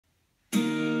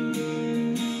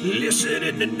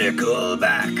Listening to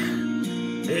Nickelback.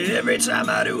 Every time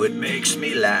I do it makes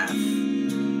me laugh.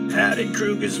 How did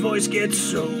Kruger's voice get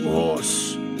so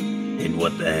hoarse? And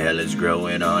what the hell is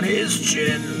growing on his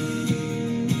chin?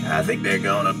 I think they're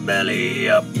gonna belly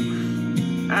up.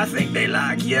 I think they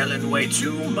like yelling way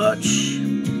too much.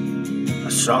 A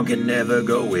song can never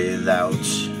go without.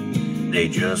 They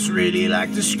just really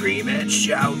like to scream and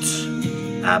shout.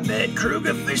 I bet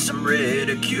Kruger faced some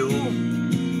ridicule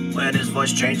when his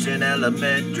voice changed in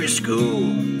elementary school.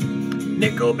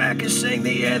 Nickelback has sang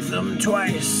the anthem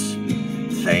twice.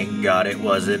 Thank God it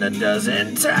wasn't a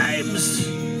dozen times.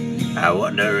 I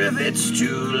wonder if it's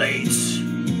too late.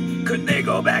 Could they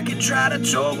go back and try to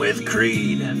tour with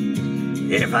Creed?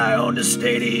 If I owned a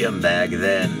stadium back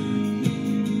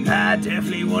then, I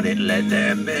definitely wouldn't let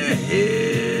them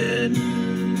in.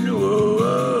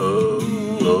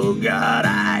 Oh God,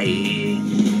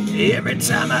 every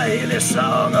time I hear this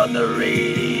song on the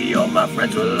radio, my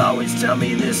friends will always tell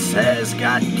me this has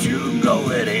got to go.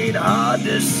 It ain't hard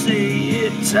to say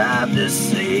it, time to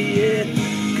say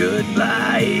it.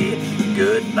 Goodbye,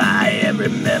 goodbye. Every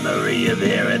memory of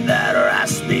hearing that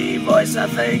raspy voice, I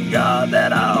thank God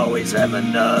that I always have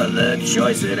another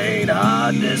choice. It ain't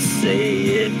hard to say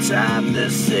it, time to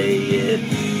say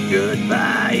it.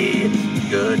 Goodbye,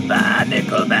 goodbye,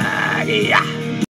 Nickelback. Yeah.